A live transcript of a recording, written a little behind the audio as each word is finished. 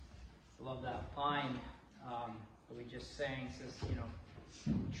love that line that we just sang. It says, you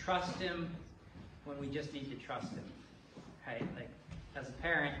know, trust him when we just need to trust him. Right? Like, as a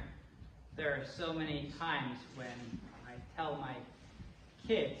parent, there are so many times when I tell my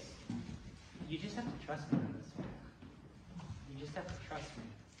kids, you just have to trust me on this one. You just have to trust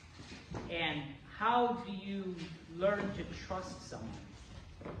me. And how do you learn to trust someone?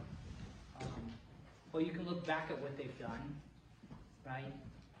 Well, you can look back at what they've done, right?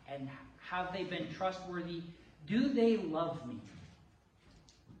 And have they been trustworthy? Do they love me?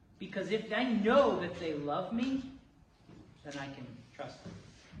 Because if I know that they love me, then I can trust them.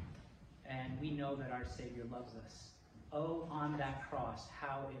 And we know that our Savior loves us. Oh, on that cross,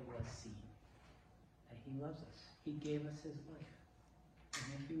 how it was seen. That he loves us. He gave us his life.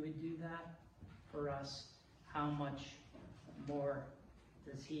 And if he would do that for us, how much more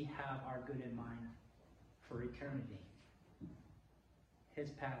does he have our good in mind for eternity? His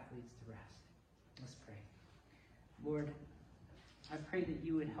path leads to rest. Let's pray. Lord, I pray that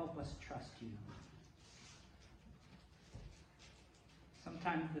you would help us trust you.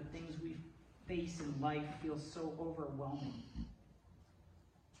 Sometimes the things we face in life feel so overwhelming,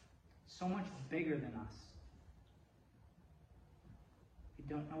 so much bigger than us. We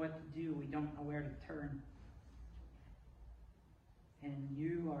don't know what to do. We don't know where to turn. And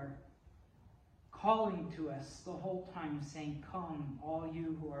you are calling to us the whole time, saying, come, all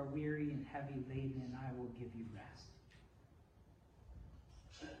you who are weary and heavy laden, and I will give you rest.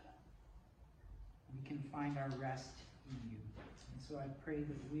 We can find our rest in you. And so I pray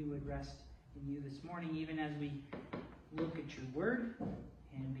that we would rest in you this morning, even as we look at your word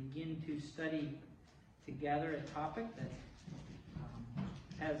and begin to study together a topic that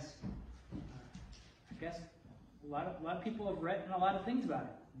has, I guess, a lot of people have written a lot of things about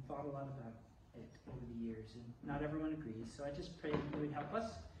it and thought a lot about it over the years, and not everyone agrees. So I just pray that you would help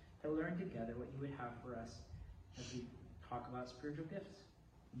us to learn together what you would have for us as we talk about spiritual gifts.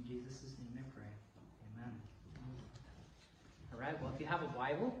 In Jesus' name I pray. Amen. All right, well, if you have a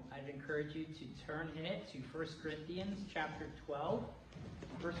Bible, I'd encourage you to turn in it to 1 Corinthians chapter 12.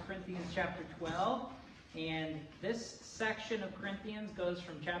 1 Corinthians chapter 12. And this section of Corinthians goes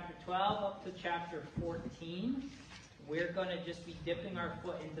from chapter 12 up to chapter 14. We're going to just be dipping our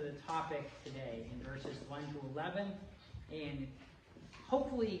foot into the topic today in verses 1 to 11, and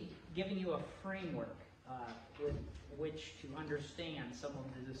hopefully giving you a framework with which to understand some of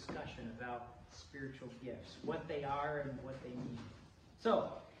the discussion about spiritual gifts, what they are and what they mean.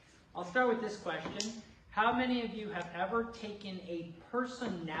 So, I'll start with this question. How many of you have ever taken a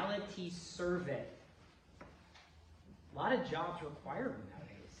personality survey? A lot of jobs require them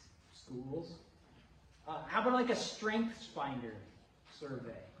nowadays. Schools. How about like a strengths finder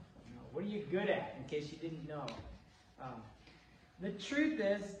survey? You know, what are you good at, in case you didn't know? The truth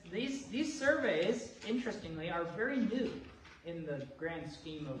is, these surveys, interestingly, are very new in the grand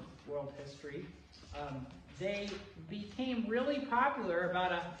scheme of world history. They became really popular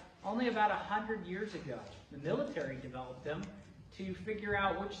only about 100 years ago. The military developed them to figure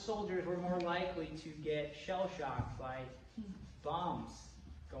out which soldiers were more likely to get shell-shocked by bombs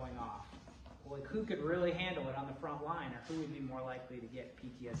going off. Like, who could really handle it on the front line, or who would be more likely to get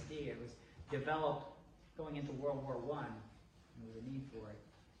PTSD? It was developed going into World War I. There was a need for it.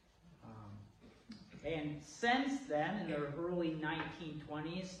 And since then, in the early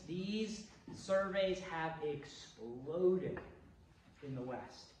 1920s, these surveys have exploded in the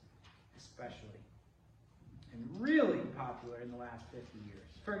West, especially. And really popular in the last 50 years.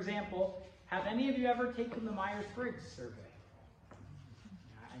 For example, have any of you ever taken the Myers-Briggs survey?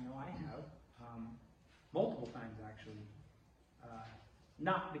 I know I have. Multiple times, actually.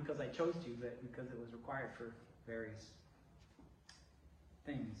 Not because I chose to, but because it was required for various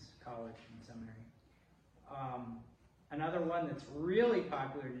things, college and seminary. Another one that's really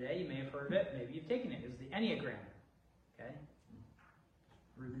popular today, you may have heard of it, maybe you've taken it, is the Enneagram. Okay?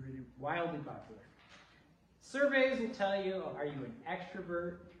 Really, really wildly popular. Surveys will tell you, are you an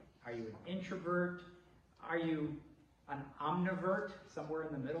extrovert? Are you an introvert? Are you an omnivert? Somewhere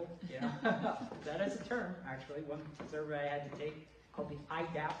in the middle? Yeah. That is a term, actually. One survey I had to take called the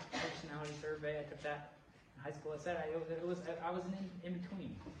IDAP personality survey. I took that in high school. I said I was in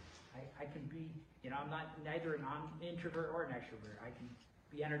between. I can be, I'm not neither an introvert or an extrovert. I can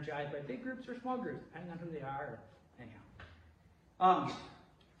be energized by big groups or small groups, depending on who they are. Anyhow.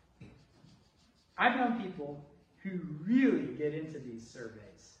 I've known people who really get into these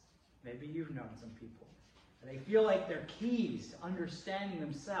surveys. Maybe you've known some people. They feel like they're keys to understanding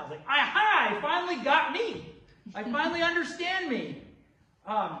themselves. Like, aha, I finally got me. I finally understand me.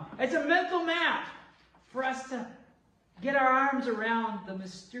 It's a mental map for us to get our arms around the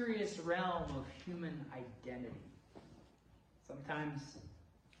mysterious realm of human identity. Sometimes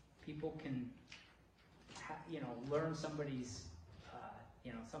people can, learn somebody's,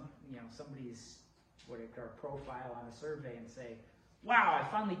 somebody's profile on a survey and say, "Wow, I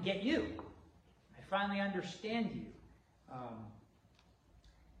finally get you. I finally understand you."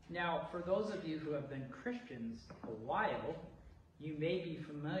 Now, for those of you who have been Christians a while, you may be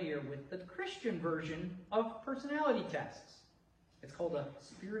familiar with the Christian version of personality tests. It's called a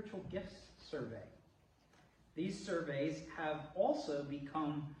spiritual gifts survey. These surveys have also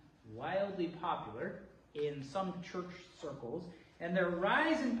become wildly popular in some church circles, and their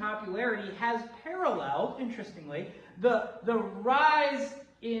rise in popularity has paralleled, interestingly, the rise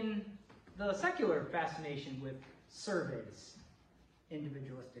in the secular fascination with surveys,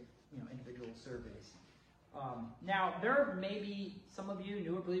 individual surveys. Now, there may be some of you,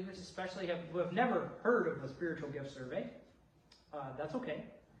 newer believers especially, who have never heard of the spiritual gift survey. That's okay.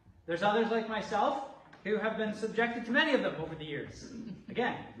 There's others like myself who have been subjected to many of them over the years.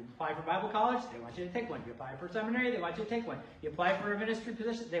 Again, you apply for Bible college, they want you to take one. You apply for seminary, they want you to take one. You apply for a ministry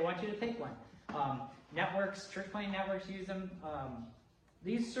position, they want you to take one. Networks, church planting networks use them.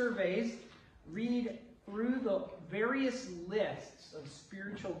 These surveys read through the various lists of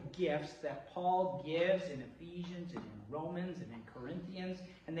spiritual gifts that Paul gives in Ephesians and in Romans and in Corinthians,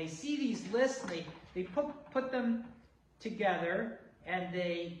 and they see these lists, and they put them together, and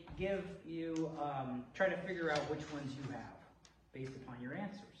they give you, try to figure out which ones you have based upon your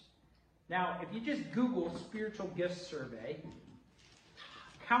answers. Now, if you just Google spiritual gifts survey,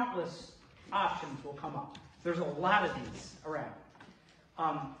 countless options will come up. There's a lot of these around.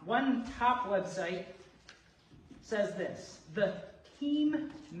 One top website says this: the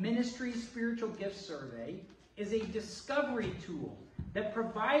Team Ministry Spiritual Gifts Survey is a discovery tool that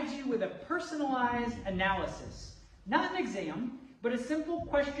provides you with a personalized analysis. Not an exam, but a simple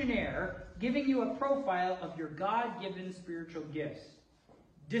questionnaire giving you a profile of your God-given spiritual gifts.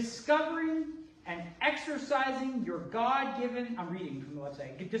 Discovering and exercising your God-given, I'm reading from the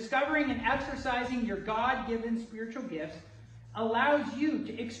website, discovering and exercising your God-given spiritual gifts allows you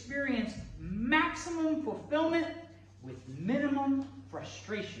to experience maximum fulfillment with minimum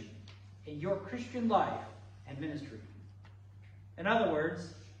frustration in your Christian life and ministry. In other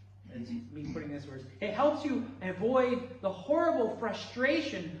words, it's me putting this words, it helps you avoid the horrible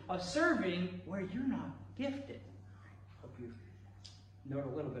frustration of serving where you're not gifted. Hope you note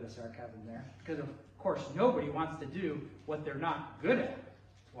a little bit of sarcasm there, because of course nobody wants to do what they're not good at.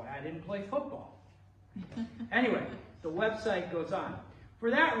 That's why I didn't play football. Anyway, the website goes on. For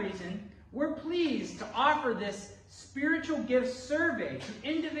that reason, we're pleased to offer this spiritual gifts survey to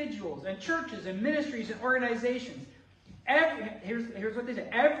individuals and churches and ministries and organizations. Here's what they say.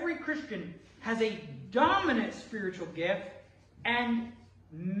 Every Christian has a dominant spiritual gift, and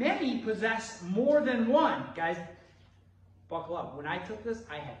many possess more than one. Guys, buckle up. When I took this,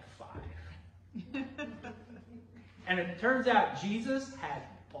 I had 5. And it turns out Jesus had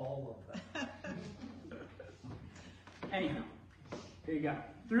all of them. Anyhow, here you go.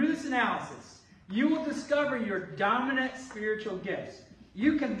 Through this analysis, you will discover your dominant spiritual gifts.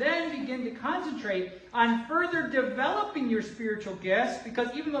 You can then begin to concentrate on further developing your spiritual gifts, because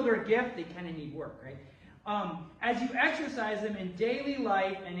even though they're a gift, they kind of need work, right? As you exercise them in daily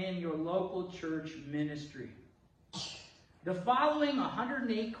life and in your local church ministry. The following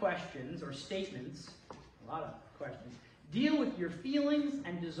 108 questions or statements, a lot of questions, deal with your feelings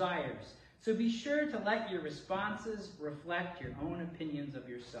and desires. So be sure to let your responses reflect your own opinions of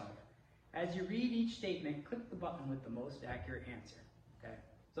yourself. As you read each statement, click the button with the most accurate answer. Okay?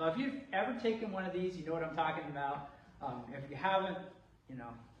 So if you've ever taken one of these, you know what I'm talking about. If you haven't,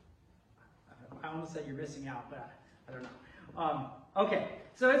 I almost said you're missing out, but I don't know. Okay,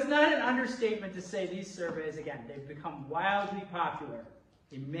 so it's not an understatement to say these surveys, again, they've become wildly popular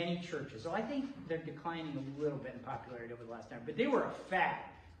in many churches. So I think they're declining a little bit in popularity over the last time, but they were a fad.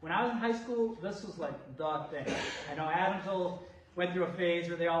 When I was in high school, this was like the thing. I know Adamsville went through a phase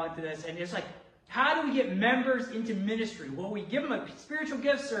where they all into this, and it's like, how do we get members into ministry? Well, we give them a spiritual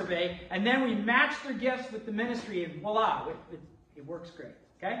gift survey, and then we match their gifts with the ministry, and voila, it works great,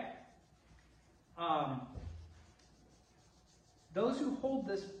 okay? Those who hold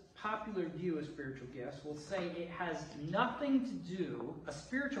this popular view of spiritual gifts will say it has nothing to do, a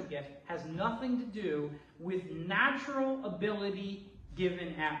spiritual gift has nothing to do with natural ability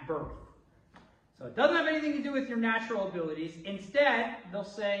given at birth. So it doesn't have anything to do with your natural abilities. Instead, they'll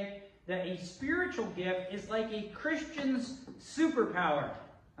say that a spiritual gift is like a Christian's superpower.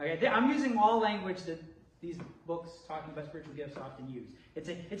 Okay, I'm using all language that these books talking about spiritual gifts often use.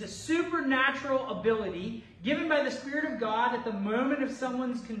 It's a supernatural ability given by the Spirit of God at the moment of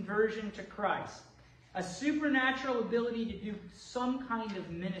someone's conversion to Christ. A supernatural ability to do some kind of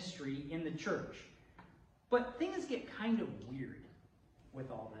ministry in the church. But things get kind of weird with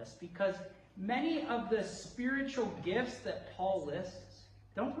all this, because many of the spiritual gifts that Paul lists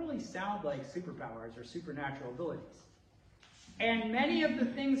don't really sound like superpowers or supernatural abilities. And many of the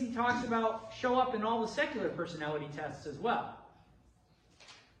things he talks about show up in all the secular personality tests as well.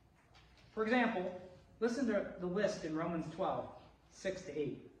 For example, listen to the list in Romans 12,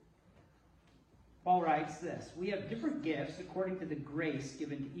 6-8. Paul writes this: "We have different gifts according to the grace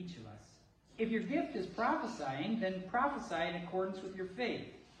given to each of us. If your gift is prophesying, then prophesy in accordance with your faith."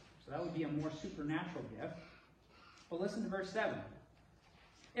 So that would be a more supernatural gift. But listen to verse 7.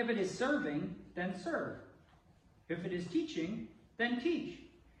 "If it is serving, then serve. If it is teaching, then teach.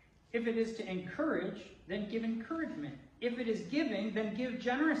 If it is to encourage, then give encouragement. If it is giving, then give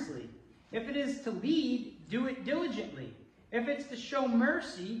generously. If it is to lead, do it diligently. If it's to show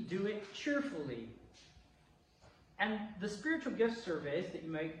mercy, do it cheerfully." And the spiritual gift surveys that you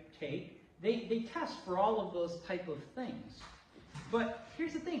might take, they test for all of those type of things. But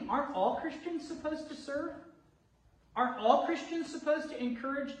here's the thing: aren't all Christians supposed to serve? Aren't all Christians supposed to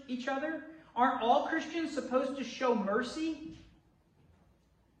encourage each other? Aren't all Christians supposed to show mercy?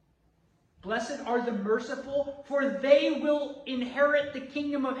 "Blessed are the merciful, for they will inherit the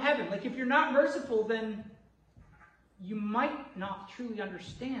kingdom of heaven." Like, if you're not merciful, then you might not truly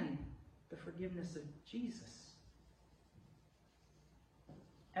understand the forgiveness of Jesus.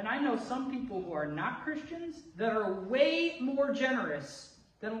 And I know some people who are not Christians that are way more generous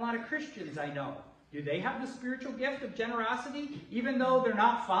than a lot of Christians I know. Do they have the spiritual gift of generosity, even though they're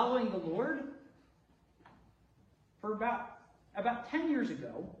not following the Lord? For about 10 years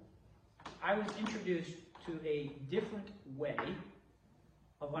ago, I was introduced to a different way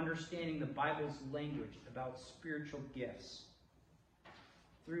of understanding the Bible's language about spiritual gifts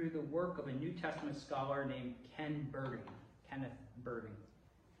through the work of a New Testament scholar named Kenneth Birding.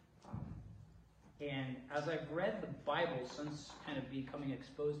 And as I've read the Bible since kind of becoming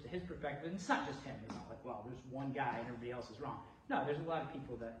exposed to his perspective, and it's not just him, it's not like, well, there's one guy and everybody else is wrong. No, there's a lot of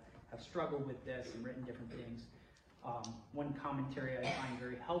people that have struggled with this and written different things. One commentary I find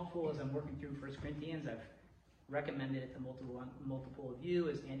very helpful as I'm working through 1 Corinthians, I've recommended it to multiple of you,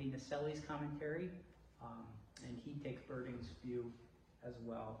 is Andy Naselli's commentary. And he takes Birding's view as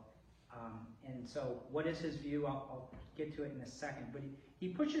well. And so what is his view? I'll get to it in a second. But he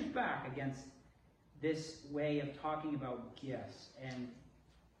pushes back against this way of talking about gifts. And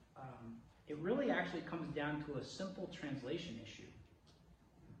it really actually comes down to a simple translation issue.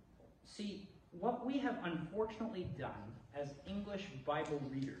 See, what we have unfortunately done as English Bible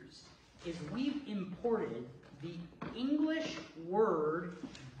readers is we've imported the English word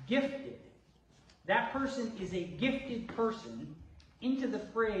gifted. That person is a gifted person into the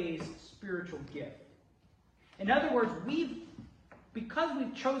phrase spiritual gift. In other words, because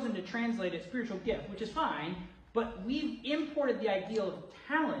we've chosen to translate it spiritual gift, which is fine, but we've imported the idea of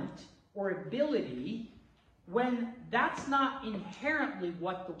talent or ability when that's not inherently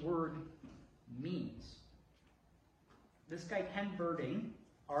what the word means. This guy, Ken Birding,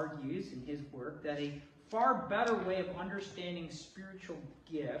 argues in his work that a far better way of understanding spiritual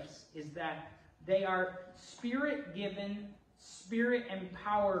gifts is that they are spirit-given,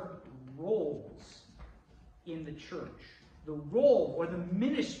 spirit-empowered roles in the church. The role or the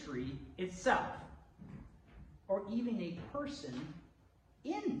ministry itself, or even a person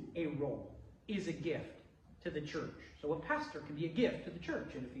in a role, is a gift to the church. So a pastor can be a gift to the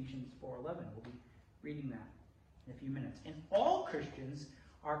church in Ephesians 4:11. We'll be reading that in a few minutes. And all Christians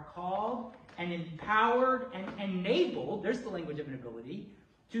are called and empowered and enabled, there's the language of an ability,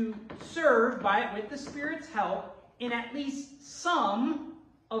 to serve with the Spirit's help in at least some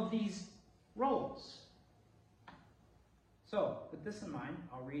of these roles. So, with this in mind,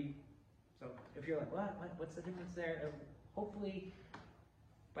 I'll read. So, if you're like, what's the difference there? Hopefully,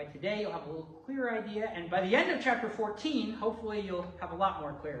 by today, you'll have a little clearer idea. And by the end of chapter 14, hopefully, you'll have a lot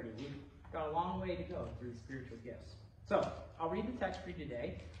more clarity. We've got a long way to go through spiritual gifts. So, I'll read the text for you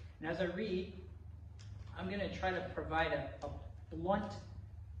today. And as I read, I'm going to try to provide a blunt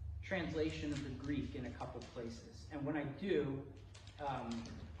translation of the Greek in a couple places. And when I do,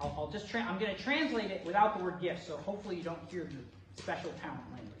 I'm going to translate it without the word gift, so hopefully you don't hear the special talent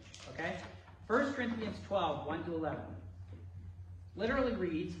language, okay? 1 Corinthians 12, 1-11. Literally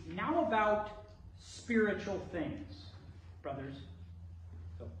reads, "Now about spiritual things, brothers."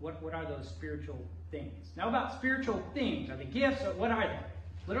 So what are those spiritual things? Now about spiritual things. Are they gifts or what are they?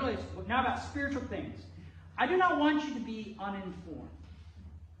 Literally, it's now about spiritual things. I do not want you to be uninformed.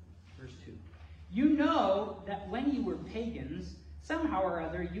 Verse 2. You know that when you were pagans, somehow or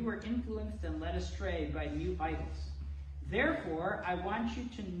other you were influenced and led astray by mute idols. Therefore, I want you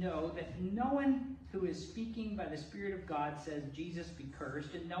to know that no one who is speaking by the Spirit of God says Jesus be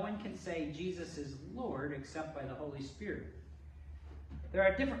cursed, and no one can say Jesus is Lord except by the Holy Spirit. There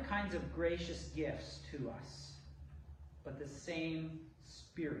are different kinds of gracious gifts to us, but the same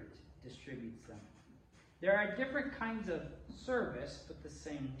Spirit distributes them. There are different kinds of service, but the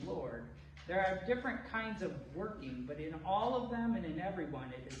same Lord. There are different kinds of working, but in all of them and in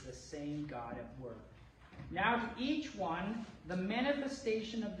everyone it is the same God at work. Now to each one, the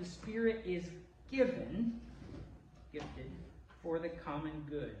manifestation of the Spirit is given, gifted, for the common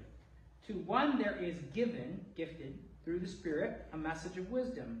good. To one there is given, gifted, through the Spirit, a message of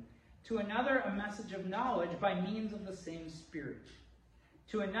wisdom. To another, a message of knowledge by means of the same Spirit.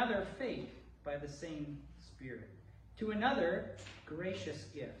 To another, faith by the same Spirit. To another, gracious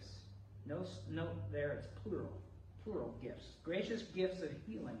gifts. Note there it's plural gifts. Gracious gifts of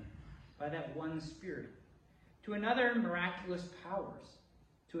healing by that one Spirit. To another, miraculous powers.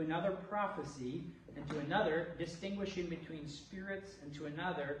 To another, prophecy. And to another, distinguishing between spirits. And to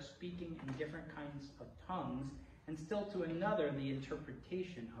another, speaking in different kinds of tongues. And still to another, the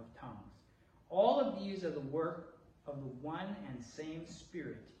interpretation of tongues. All of these are the work of the one and same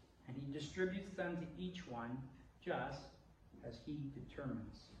Spirit, and he distributes them to each one just as he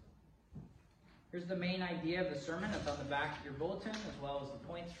determines. Here's the main idea of the sermon. It's on the back of your bulletin, as well as the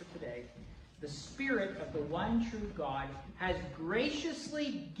points for today. The Spirit of the one true God has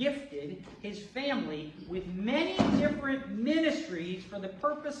graciously gifted his family with many different ministries for the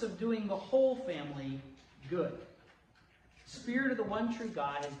purpose of doing the whole family good. Spirit of the one true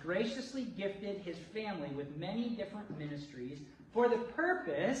God has graciously gifted his family with many different ministries for the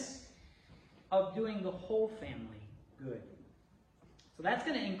purpose of doing the whole family good. So that's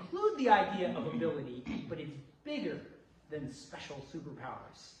going to include the idea of ability, but it's bigger than special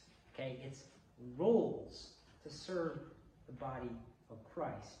superpowers. Okay, it's roles to serve the body of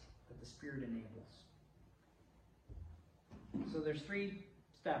Christ that the Spirit enables. So there's 3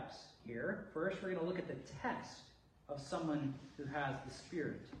 steps here. First, we're going to look at the test of someone who has the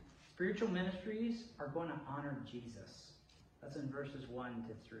Spirit. Spiritual ministries are going to honor Jesus. That's in verses 1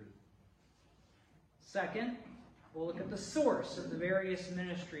 to 3. Second, we'll look at the source of the various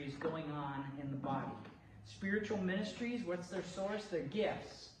ministries going on in the body. Spiritual ministries, what's their source? They're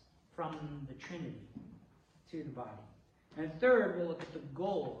gifts from the Trinity to the body. And third, we'll look at the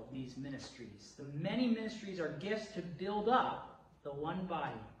goal of these ministries. The many ministries are gifts to build up the one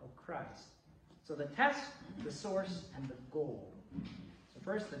body of Christ. So the test, the source, and the goal. So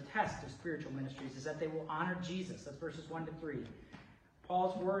first, the test of spiritual ministries is that they will honor Jesus. That's verses 1 to 3.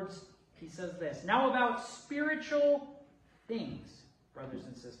 Paul's words, he says this, "Now about spiritual things, brothers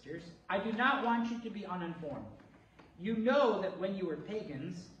and sisters, I do not want you to be uninformed. You know that when you were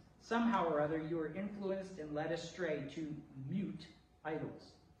pagans, somehow or other you were influenced and led astray to mute idols."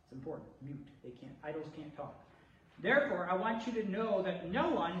 It's important. Mute. Idols can't talk. "Therefore, I want you to know that no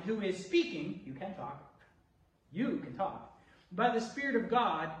one who is speaking," you can talk, "by the Spirit of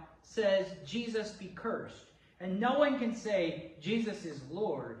God says Jesus be cursed. And no one can say Jesus is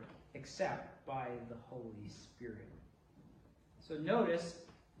Lord except by the Holy Spirit." So notice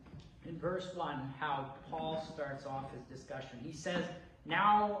in verse 1 how Paul starts off his discussion. He says,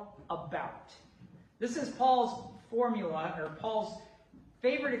 "Now about." This is Paul's formula, or Paul's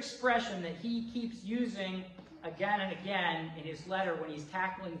favorite expression that he keeps using again and again in his letter when he's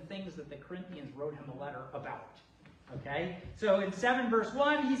tackling things that the Corinthians wrote him a letter about. Okay? So in 7 verse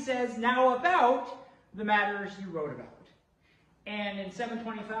 1, he says, "Now about the matters you wrote about." And in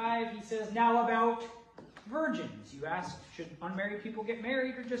 7:25, he says, "Now about virgins." You ask, should unmarried people get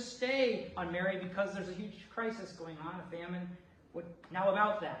married or just stay unmarried because there's a huge crisis going on, a famine? Now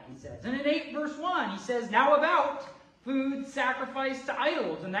about that, he says. And in 8 verse 1, he says, "Now about food sacrificed to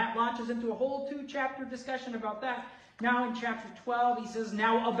idols." And that launches into a whole 2-chapter discussion about that. Now in chapter 12, he says,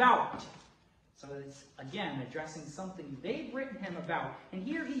 "Now about." So it's, again, addressing something they've written him about. And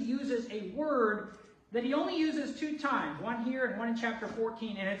here he uses a word that he only uses 2 times, one here and one in chapter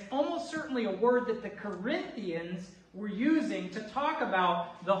 14. And it's almost certainly a word that the Corinthians were using to talk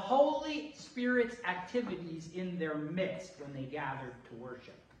about the Holy Spirit's activities in their midst when they gathered to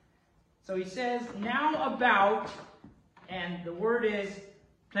worship. So he says, "Now about," and the word is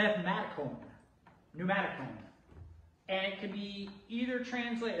pneumatikon. And it can be either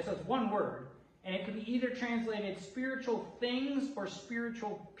translated, so it's one word, and it can be either translated spiritual things or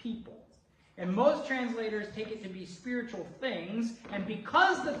spiritual people. And most translators take it to be spiritual things. And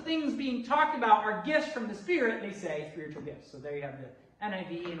because the things being talked about are gifts from the Spirit, they say spiritual gifts. So there you have the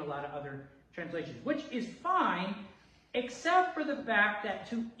NIV and a lot of other translations, which is fine, except for the fact that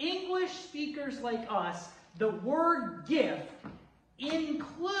to English speakers like us, the word gift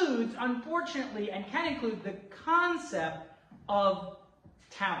includes, unfortunately, and can include the concept of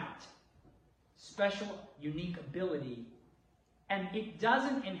talent, special, unique ability. And it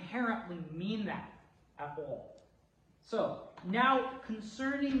doesn't inherently mean that at all. So, now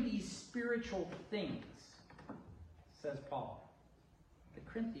concerning these spiritual things, says Paul, the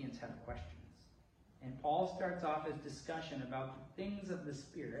Corinthians have questions. And Paul starts off his discussion about the things of the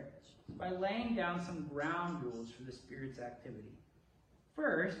Spirit by laying down some ground rules for the Spirit's activity.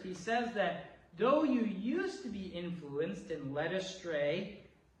 First, he says that though you used to be influenced and led astray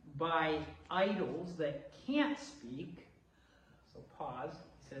by idols that can't speak, so pause,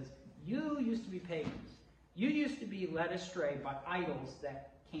 he says, you used to be pagans. You used to be led astray by idols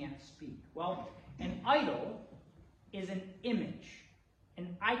that can't speak. Well, an idol is an image,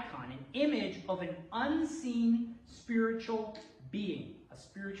 an icon, an image of an unseen spiritual being, a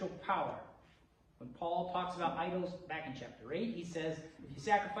spiritual power. When Paul talks about idols back in chapter 8, he says, if you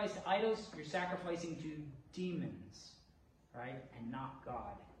sacrifice to idols, you're sacrificing to demons, right? And not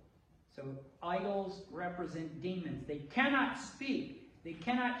God. So idols represent demons. They cannot speak. They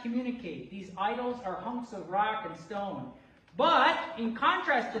cannot communicate. These idols are hunks of rock and stone. But in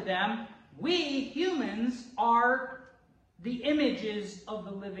contrast to them, we humans are the images of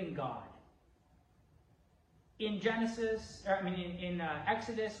the living God. In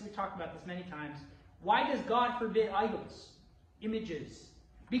Exodus, we talked about this many times. Why does God forbid idols, images?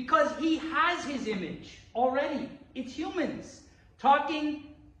 Because he has his image already. It's humans, talking,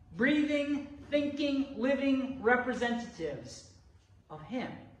 breathing, thinking, living representatives of him.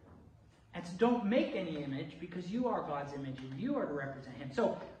 And so don't make any image, because you are God's image and you are to represent him.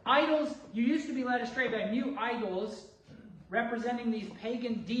 So idols, you used to be led astray by mute idols representing these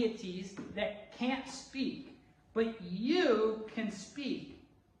pagan deities that can't speak. But you can speak.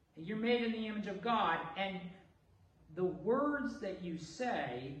 You're made in the image of God, and the words that you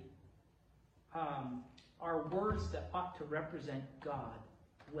say are words that ought to represent God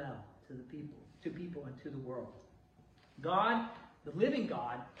well to the people and to the world. God, the living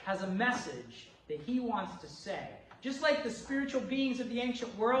God, has a message that he wants to say. Just like the spiritual beings of the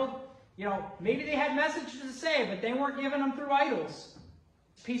ancient world, maybe they had messages to say, but they weren't giving them through idols.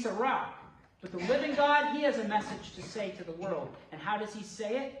 A piece of rock. But the living God, he has a message to say to the world. And how does he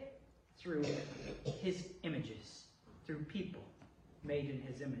say it? Through his images. Through people made in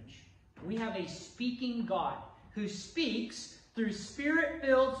his image. We have a speaking God who speaks through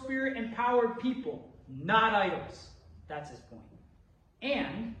Spirit-filled, Spirit-empowered people, not idols. That's his point.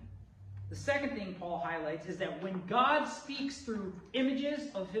 And the second thing Paul highlights is that when God speaks through images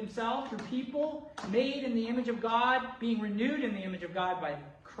of himself, through people made in the image of God, being renewed in the image of God by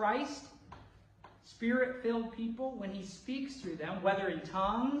Christ, Spirit-filled people, when he speaks through them, whether in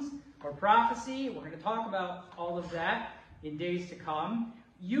tongues or prophecy, we're going to talk about all of that in days to come,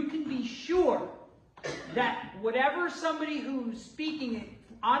 you can be sure that whatever somebody who's speaking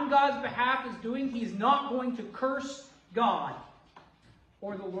on God's behalf is doing, he's not going to curse God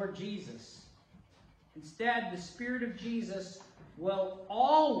or the Lord Jesus. Instead, the Spirit of Jesus will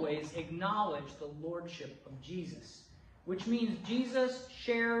always acknowledge the lordship of Jesus, which means Jesus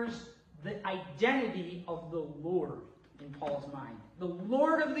shares the identity of the Lord in Paul's mind. The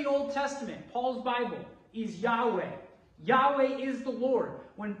Lord of the Old Testament, Paul's Bible, is Yahweh. Yahweh is the Lord.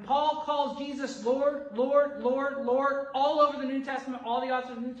 When Paul calls Jesus Lord, Lord, Lord, Lord, all over the New Testament, all the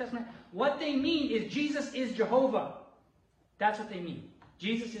authors of the New Testament, what they mean is Jesus is Jehovah. That's what they mean.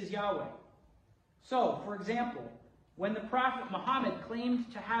 Jesus is Yahweh. So, for example, when the prophet Muhammad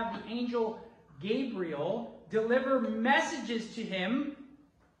claimed to have the angel Gabriel deliver messages to him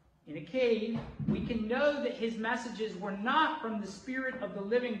in a cave, we can know that his messages were not from the Spirit of the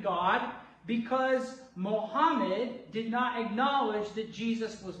living God, because Muhammad did not acknowledge that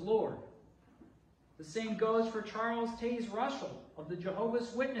Jesus was Lord. The same goes for Charles Taze Russell of the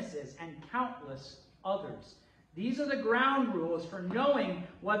Jehovah's Witnesses and countless others. These are the ground rules for knowing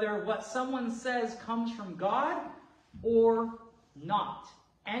whether what someone says comes from God or not.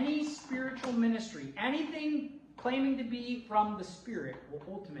 Any spiritual ministry, anything claiming to be from the Spirit, will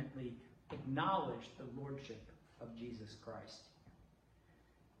ultimately acknowledge the lordship of Jesus Christ.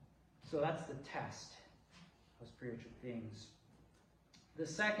 So that's the test of spiritual things. The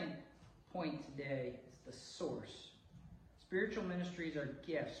second point today is the source. Spiritual ministries are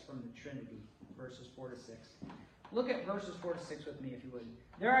gifts from the Trinity, verses 4 to 6. look at verses 4 to 6 with me, if you would.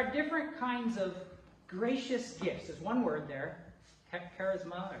 There are different kinds of gracious gifts. There's one word there,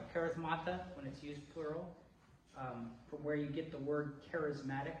 charisma or charismata, when it's used plural, from where you get the word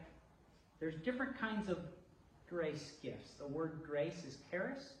charismatic. There's different kinds of grace gifts. The word grace is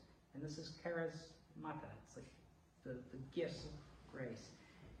charis, and this is charismata. It's like the gifts of grace.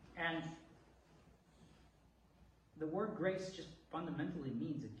 And the word grace just fundamentally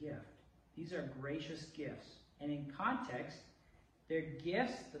means a gift. These are gracious gifts. And in context, they're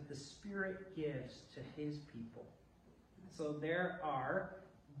gifts that the Spirit gives to His people. So there are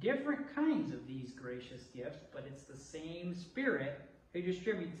different kinds of these gracious gifts, but it's the same Spirit who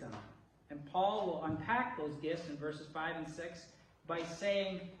distributes them. And Paul will unpack those gifts in verses 5 and 6 by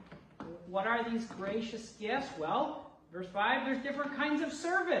saying, what are these gracious gifts? Well, verse 5, there's different kinds of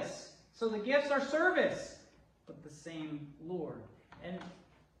service. So the gifts are service, but the same Lord. And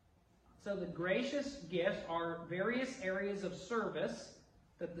so the gracious gifts are various areas of service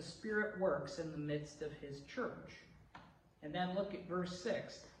that the Spirit works in the midst of His church. And then look at verse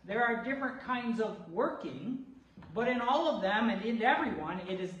 6. There are different kinds of working, but in all of them and in everyone,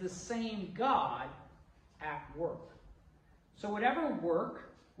 it is the same God at work. So whatever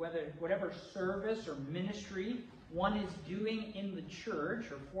work, whatever service or ministry one is doing in the church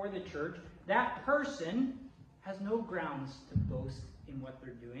or for the church, that person has no grounds to boast in what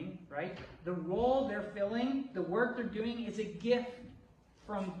they're doing, right? The role they're filling, the work they're doing is a gift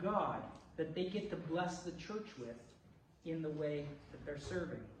from God that they get to bless the church with in the way that they're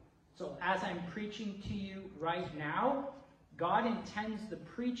serving. So as I'm preaching to you right now, God intends the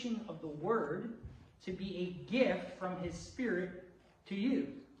preaching of the word to be a gift from His Spirit to you.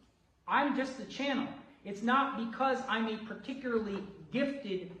 I'm just the channel. It's not because I'm a particularly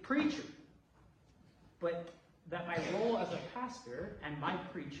gifted preacher, but that my role as a pastor and my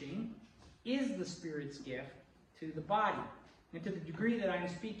preaching is the Spirit's gift to the body. And to the degree that I'm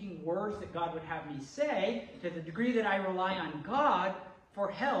speaking words that God would have me say, to the degree that I rely on God for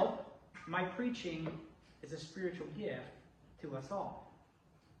help, my preaching is a spiritual gift to us all.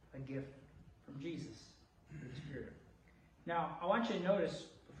 A gift from Jesus, through the Spirit. Now, I want you to notice,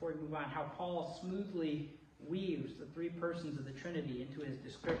 before we move on, how Paul smoothly weaves the three persons of the Trinity into his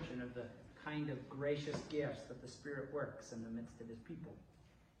description of the kind of gracious gifts that the Spirit works in the midst of His people.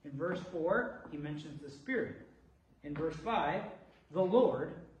 In verse 4, he mentions the Spirit. In verse 5, the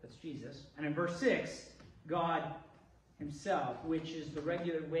Lord, that's Jesus. And in verse 6, God Himself, which is the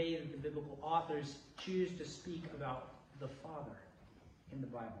regular way that the biblical authors choose to speak about the Father in the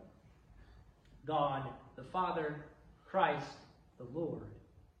Bible. God, the Father, Christ, the Lord,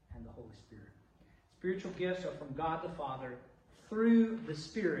 and the Holy Spirit. Spiritual gifts are from God the Father through the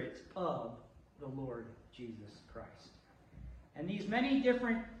Spirit of the Lord Jesus Christ. And these many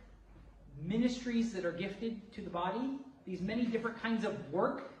different ministries that are gifted to the body, these many different kinds of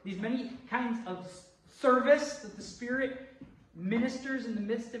work, these many kinds of service that the Spirit ministers in the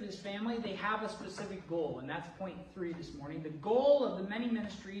midst of His family, they have a specific goal, and that's point 3 this morning. The goal of the many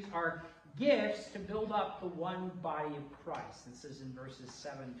ministries are gifts to build up the one body of Christ. This is in verses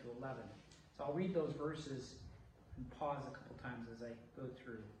 7 to 11. So I'll read those verses and pause a couple times as I go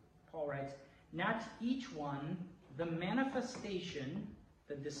through. Paul writes, "Now to each one the manifestation,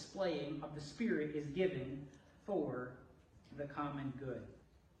 the displaying of the Spirit is given for the common good."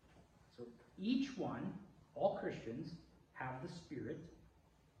 So each one, all Christians, have the Spirit.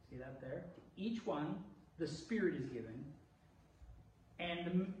 See that there? To each one, the Spirit is given.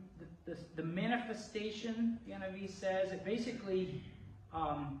 And the manifestation, the NIV says, it basically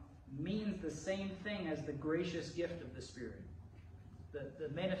means the same thing as the gracious gift of the Spirit. The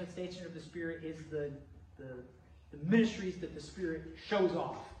manifestation of the Spirit is the ministries that the Spirit shows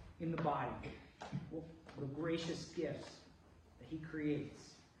off in the body. The gracious gifts that He creates.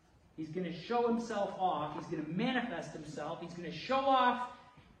 He's going to show Himself off. He's going to manifest Himself. He's going to show off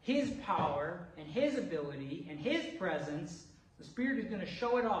His power and His ability and His presence. The Spirit is going to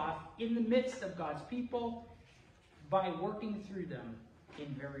show it off in the midst of God's people by working through them in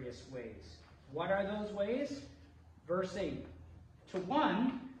various ways. What are those ways? Verse 8. To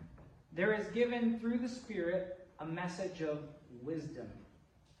one, there is given through the Spirit a message of wisdom.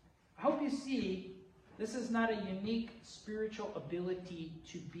 I hope you see this is not a unique spiritual ability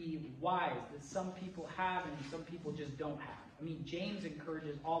to be wise that some people have and some people just don't have. I mean, James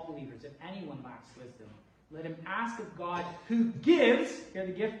encourages all believers, if anyone lacks wisdom, let him ask of God, who gives, hear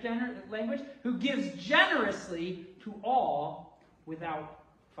the gift language, who gives generously to all without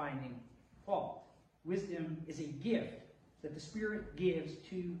finding fault. Wisdom is a gift that the Spirit gives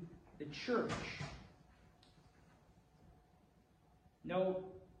to the church. No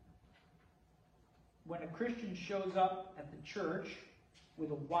when a Christian shows up at the church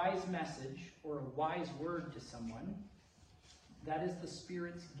with a wise message or a wise word to someone, that is the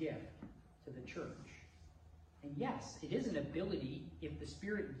Spirit's gift to the church. And yes, it is an ability if the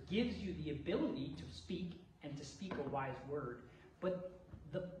Spirit gives you the ability to speak and to speak a wise word. But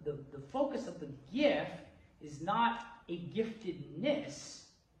the focus of the gift is not a giftedness,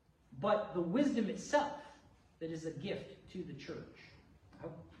 but the wisdom itself that is a gift to the church. I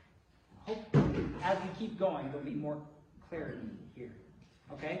hope as we keep going, there'll be more clarity here.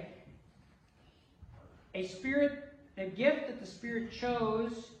 Okay? A gift that the Spirit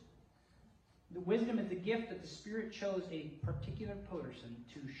chose, the wisdom is the gift that the Spirit chose a particular person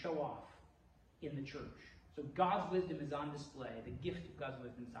to show off in the church. So God's wisdom is on display. The gift of God's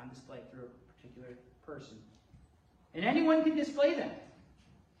wisdom is on display through a particular person. And anyone can display that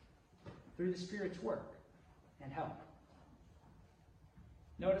through the Spirit's work and help.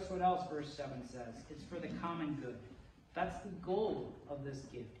 Notice what else verse 7 says. It's for the common good. That's the goal of this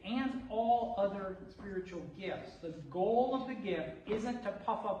gift and all other spiritual gifts. The goal of the gift isn't to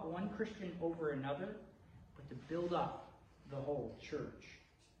puff up one Christian over another, but to build up the whole church.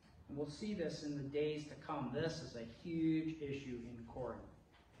 And we'll see this in the days to come. This is a huge issue in Corinth.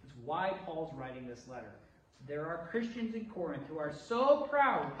 It's why Paul's writing this letter. There are Christians in Corinth who are so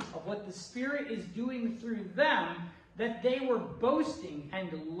proud of what the Spirit is doing through them that they were boasting and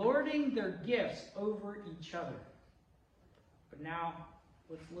lording their gifts over each other. But now,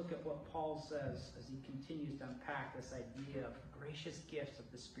 let's look at what Paul says as he continues to unpack this idea of gracious gifts of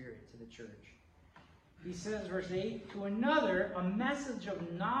the Spirit to the church. He says, verse 8, to another, a message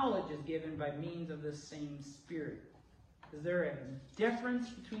of knowledge is given by means of the same Spirit. Is there a difference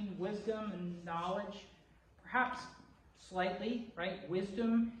between wisdom and knowledge? Perhaps slightly, right?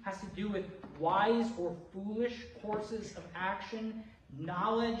 Wisdom has to do with wise or foolish courses of action.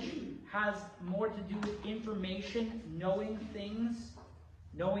 Knowledge has more to do with information, knowing things,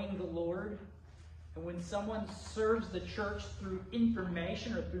 knowing the Lord. And when someone serves the church through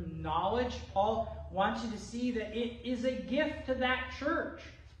information or through knowledge, Paul wants you to see that it is a gift to that church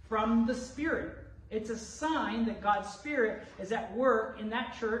from the Spirit. It's a sign that God's Spirit is at work in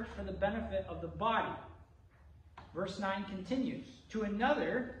that church for the benefit of the body. Verse 9 continues, to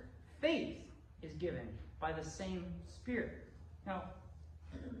another, faith is given by the same Spirit. Now,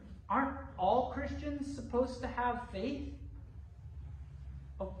 aren't all Christians supposed to have faith?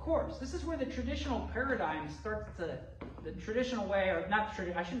 Of course. This is where the traditional paradigm starts to, the traditional way, or not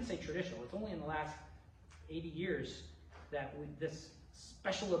traditional, I shouldn't say traditional, it's only in the last 80 years that this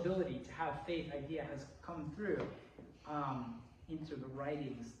special ability to have faith idea has come through into the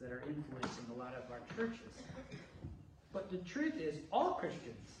writings that are influencing a lot of our churches. But the truth is, all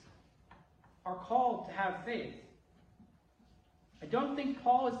Christians are called to have faith. I don't think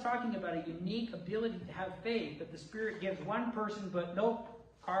Paul is talking about a unique ability to have faith that the Spirit gives one person, but nope,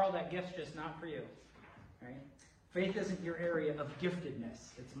 Carl, that gift's just not for you. Right? Faith isn't your area of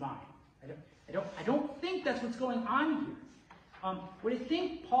giftedness. It's mine. I don't think that's what's going on here. What I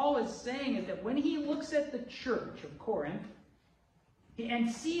think Paul is saying is that when he looks at the church of Corinth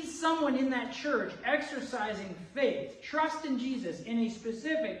and sees someone in that church exercising faith, trust in Jesus in a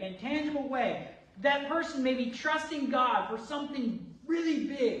specific and tangible way, that person may be trusting God for something really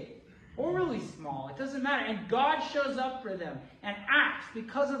big or really small. It doesn't matter. And God shows up for them and acts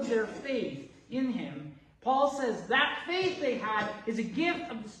because of their faith in Him. Paul says that faith they had is a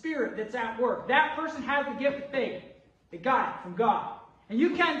gift of the Spirit that's at work. That person has the gift of faith. They got it from God. And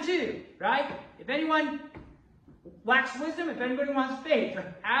you can too, right? If anyone lacks wisdom, if anybody wants faith,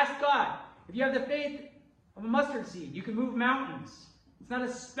 ask God. If you have the faith of a mustard seed, you can move mountains. It's not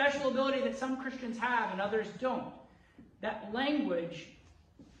a special ability that some Christians have and others don't. That language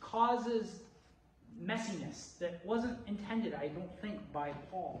causes messiness that wasn't intended, I don't think, by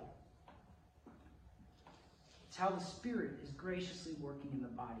Paul. It's how the Spirit is graciously working in the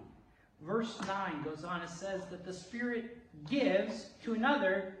body. Verse 9 goes on and says that the Spirit gives to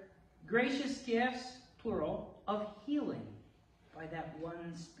another gracious gifts, plural, of healing by that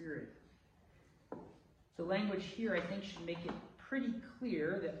one Spirit. The language here, I think, should make it pretty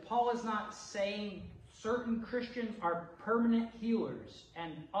clear that Paul is not saying certain Christians are permanent healers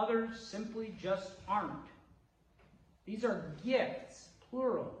and others simply just aren't. These are gifts,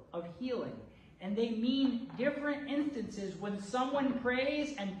 plural, of healing. And they mean different instances when someone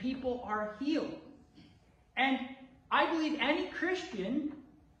prays and people are healed. And I believe any Christian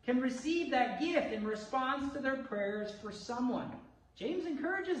can receive that gift in response to their prayers for someone. James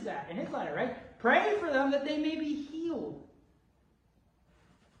encourages that in his letter, right? Pray for them that they may be healed.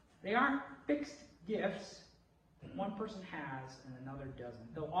 They aren't fixed gifts. one person has and another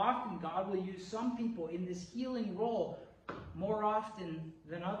doesn't. Though often God will use some people in this healing role more often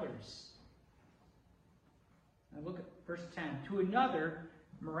than others. Now look at verse 10. To another,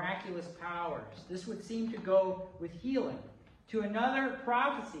 miraculous powers. This would seem to go with healing. To another,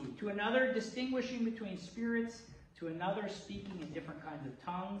 prophecy. To another, distinguishing between spirits. To another, speaking in different kinds of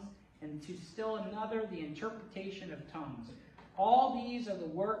tongues. And to still another, the interpretation of tongues. All these are the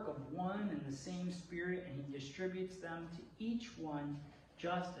work of one and the same Spirit, and He distributes them to each one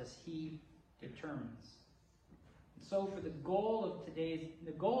just as He determines. So for the goal of today's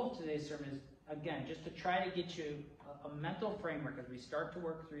sermon is, again, just to try to get you a mental framework as we start to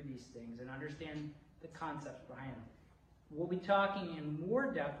work through these things and understand the concepts behind them. We'll be talking in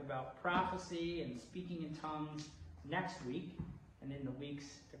more depth about prophecy and speaking in tongues next week and in the weeks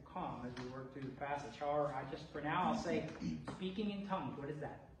to come as we work through the passage. However, for now, I'll say speaking in tongues. What is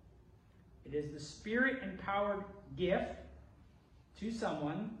that? It is the Spirit-empowered gift to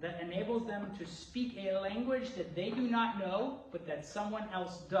someone that enables them to speak a language that they do not know, but that someone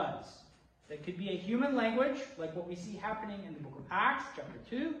else does. That could be a human language, like what we see happening in the book of Acts, chapter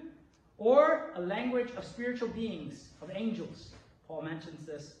 2, or a language of spiritual beings, of angels. Paul mentions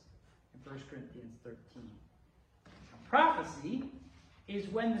this in 1 Corinthians 13. Now, prophecy is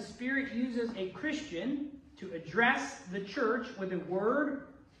when the Spirit uses a Christian to address the church with a word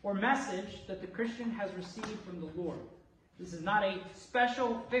or message that the Christian has received from the Lord. This is not a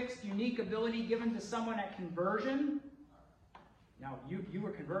special, fixed, unique ability given to someone at conversion. Now, you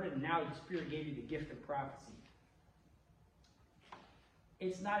were converted and now the Spirit gave you the gift of prophecy.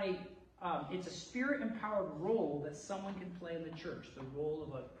 It's a Spirit-empowered role that someone can play in the church, the role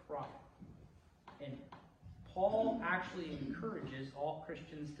of a prophet. And Paul actually encourages all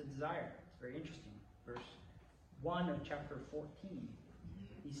Christians to desire. It's very interesting. Verse 1 of chapter 14.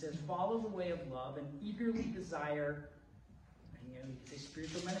 He says, follow the way of love and eagerly desire, you could say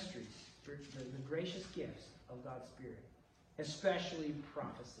spiritual ministries, the gracious gifts of God's Spirit, especially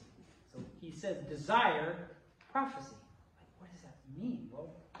prophecy. So he says, desire prophecy. What does that mean? Well,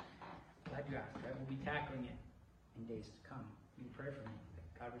 glad you asked. Right? We'll be tackling it in days to come. You can pray for me.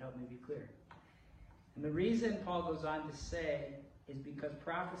 God would help me be clear. And the reason Paul goes on to say is because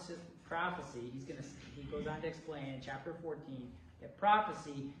prophecy, he goes on to explain in chapter 14 that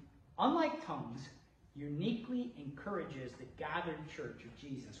prophecy, unlike tongues, uniquely encourages the gathered church of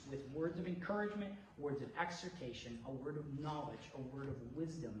Jesus with words of encouragement, words of exhortation, a word of knowledge, a word of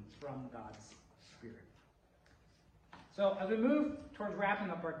wisdom from God's Spirit. So as we move towards wrapping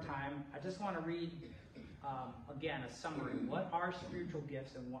up our time, I just want to read, again, a summary. What are spiritual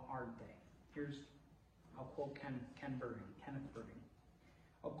gifts and what aren't they? I'll quote Kenneth Burden.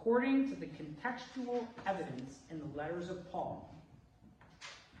 According to the contextual evidence in the letters of Paul,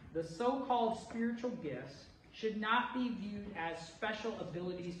 the so-called spiritual gifts should not be viewed as special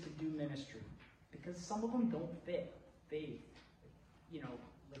abilities to do ministry, because some of them don't fit. Like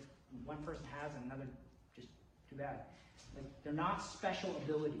one person has and another just too bad. Like, they're not special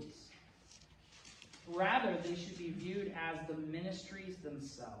abilities. Rather, they should be viewed as the ministries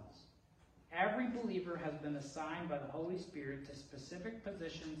themselves. Every believer has been assigned by the Holy Spirit to specific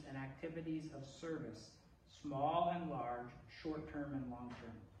positions and activities of service, small and large, short-term and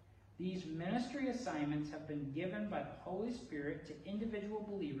long-term. These ministry assignments have been given by the Holy Spirit to individual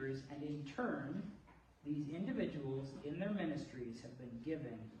believers, and in turn, these individuals in their ministries have been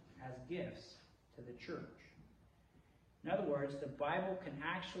given as gifts to the church. In other words, the Bible can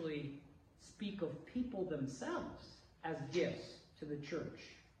actually speak of people themselves as gifts to the church,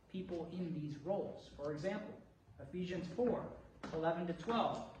 people in these roles. For example, Ephesians 4, 11 to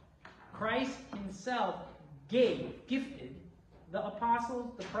 12. Christ himself gifted the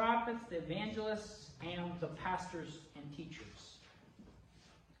apostles, the prophets, the evangelists, and the pastors and teachers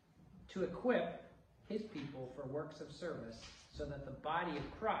to equip his people for works of service so that the body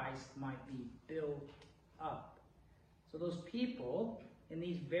of Christ might be built up. So those people in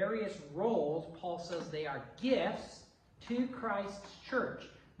these various roles, Paul says they are gifts to Christ's church.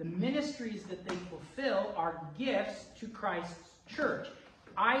 The ministries that they fulfill are gifts to Christ's church.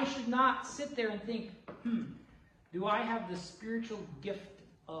 I should not sit there and think, do I have the spiritual gift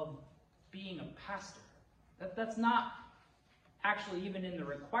of being a pastor? That's not actually even in the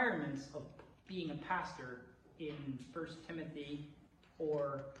requirements of being a pastor in 1 Timothy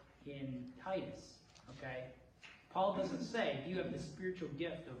or in Titus. Okay? Paul doesn't say, do you have the spiritual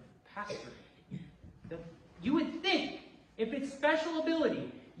gift of pastoring? You would think, if it's special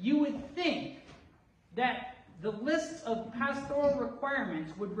ability, you would think that the list of pastoral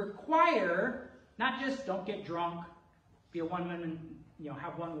requirements would require not just don't get drunk, be a one-woman,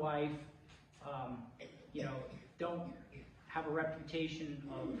 have one wife, don't have a reputation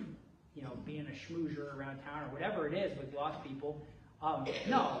of, being a schmoozer around town or whatever it is with lost people.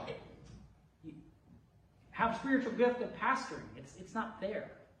 No. You have spiritual gift of pastoring. It's not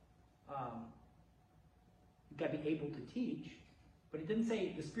there. You've got to be able to teach, but it didn't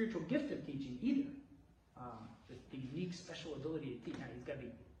say the spiritual gift of teaching either. The unique special ability to teach. Now, he's got to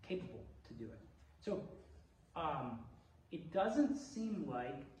be capable to do it. So, it doesn't seem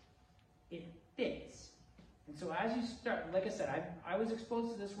like it fits. And so as you start, like I said, I was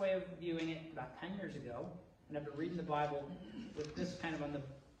exposed to this way of viewing it about 10 years ago, and I've been reading the Bible with this kind of on the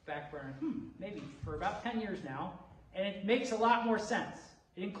back burner, maybe for about 10 years now, and it makes a lot more sense.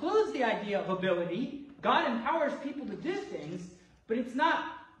 It includes the idea of ability. God empowers people to do things, but it's not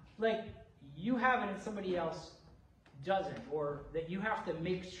like you have it and somebody else doesn't, or that you have to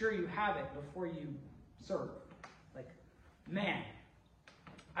make sure you have it before you serve. Like, man,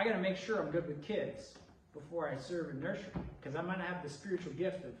 I got to make sure I'm good with kids before I serve in nursery, because I might have the spiritual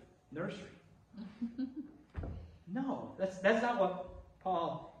gift of nursery. No, that's not what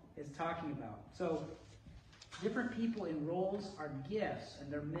Paul is talking about. So, different people in roles are gifts,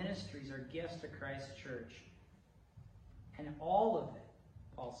 and their ministries are gifts to Christ's church. And all of it,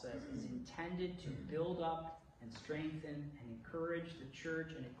 Paul says, is intended to build up and strengthen and encourage the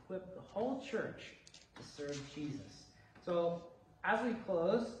church and equip the whole church to serve Jesus. So, as we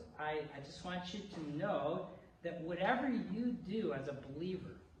close, I just want you to know that whatever you do as a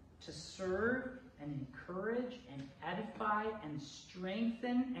believer to serve and encourage and edify and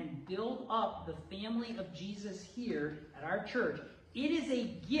strengthen and build up the family of Jesus here at our church, it is a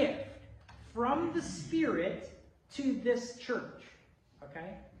gift from the Spirit to this church.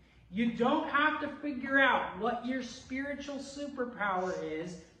 Okay? You don't have to figure out what your spiritual superpower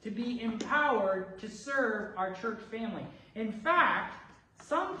is to be empowered to serve our church family. In fact,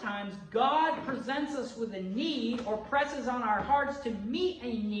 sometimes God presents us with a need or presses on our hearts to meet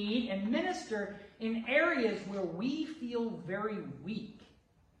a need and minister in areas where we feel very weak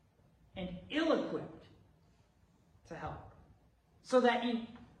and ill-equipped to help. So that in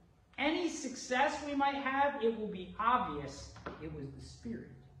any success we might have, it will be obvious it was the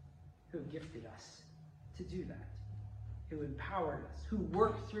Spirit who gifted us to do that, who empowered us, who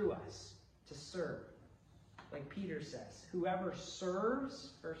worked through us to serve. Like Peter says, whoever serves,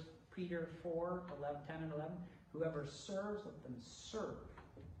 1 Peter 4, 10 and 11, whoever serves, let them serve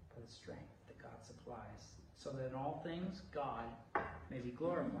for the strength that God supplies, so that in all things God may be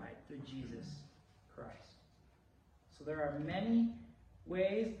glorified through Jesus Christ. So there are many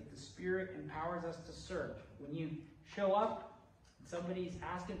ways that the Spirit empowers us to serve. When you show up, somebody's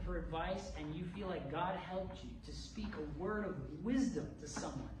asking for advice, and you feel like God helped you to speak a word of wisdom to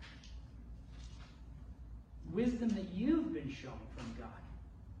someone. Wisdom that you've been shown from God.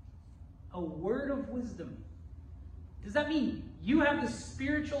 A word of wisdom. Does that mean you have the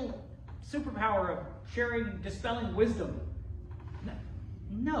spiritual superpower of sharing, dispelling wisdom?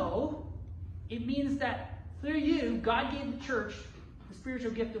 No. It means that through you, God gave the church the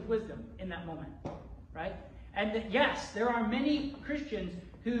spiritual gift of wisdom in that moment. Right? And that, yes, there are many Christians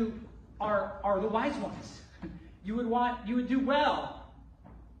who are the wise ones. You would do well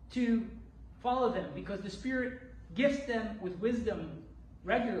to follow them, because the Spirit gifts them with wisdom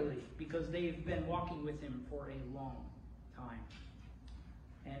regularly, because they've been walking with Him for a long time.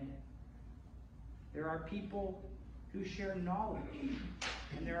 And there are people who share knowledge.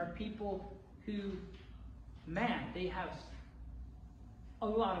 And there are people who, they have a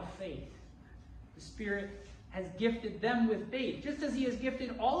lot of faith. The Spirit has gifted them with faith, just as He has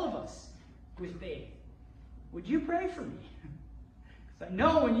gifted all of us with faith. Would you pray for me? Because I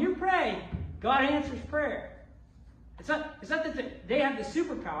know when you pray, God answers prayer. It's not that they have the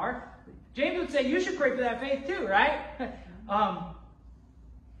superpower. James would say you should pray for that faith too, right?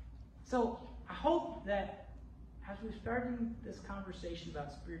 So I hope that as we're starting this conversation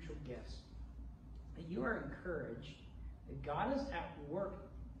about spiritual gifts, that you are encouraged that God is at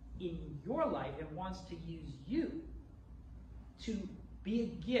work in your life and wants to use you to be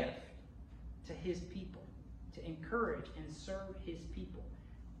a gift to His people, to encourage and serve His people.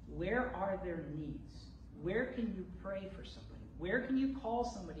 Where are their needs? Where can you pray for somebody? Where can you call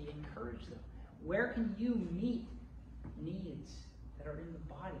somebody and encourage them? Where can you meet needs that are in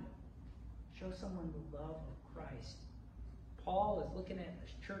the body? Show someone the love of Christ. Paul is looking at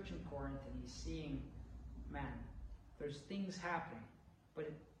this church in Corinth, and he's seeing, there's things happening.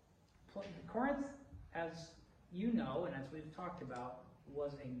 But Corinth, as you know, and as we've talked about,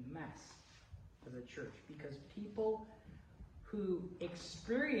 was a mess for the church, because people who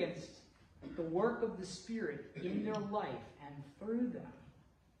experienced the work of the Spirit in their life and through them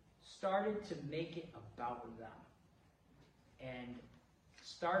started to make it about them. and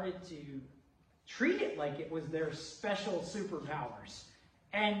started to treat it like it was their special superpowers.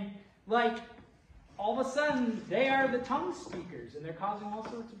 And like, all of a sudden, they are the tongue speakers, and they're causing all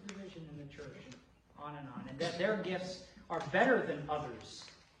sorts of division in the church, and on, and that their gifts are better than others,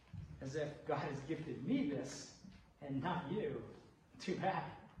 as if God has gifted me this, and not you. Too bad,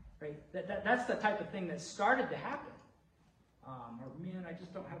 right? That's the type of thing that started to happen. Or, man, I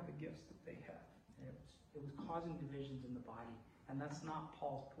just don't have the gifts that they have. And it was causing divisions in the body, and that's not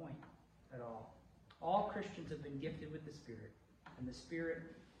Paul's point at all. All Christians have been gifted with the Spirit, and the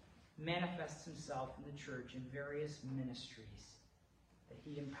Spirit manifests himself in the church in various ministries that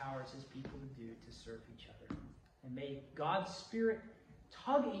he empowers his people to do to serve each other. And may God's Spirit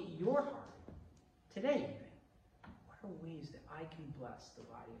tug at your heart today even. What are ways that I can bless the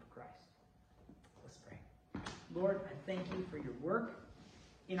body of Christ? Let's pray. Lord, I thank you for your work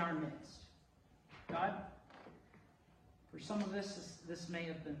in our midst. God, for some of this may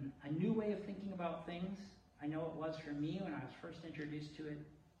have been a new way of thinking about things. I know it was for me when I was first introduced to it.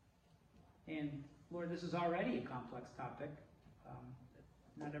 And Lord, this is already a complex topic that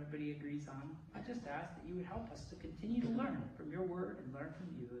not everybody agrees on. I just ask that you would help us to continue to learn from your word and learn from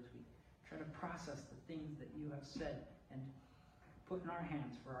you as we try to process the things that you have said and put in our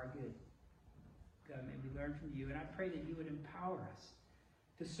hands for our good. God, may we learn from you. And I pray that you would empower us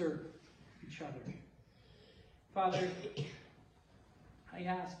to serve each other. Father, I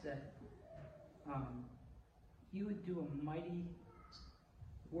ask that you would do a mighty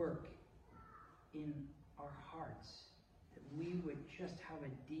work in our hearts, that we would just have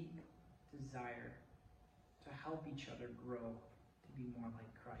a deep desire to help each other grow to be more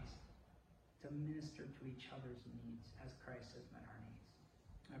like Christ, to minister to each other's needs as Christ has met our needs.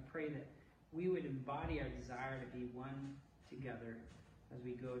 I pray that we would embody our desire to be one together as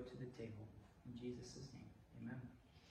we go to the table. In Jesus' name, amen.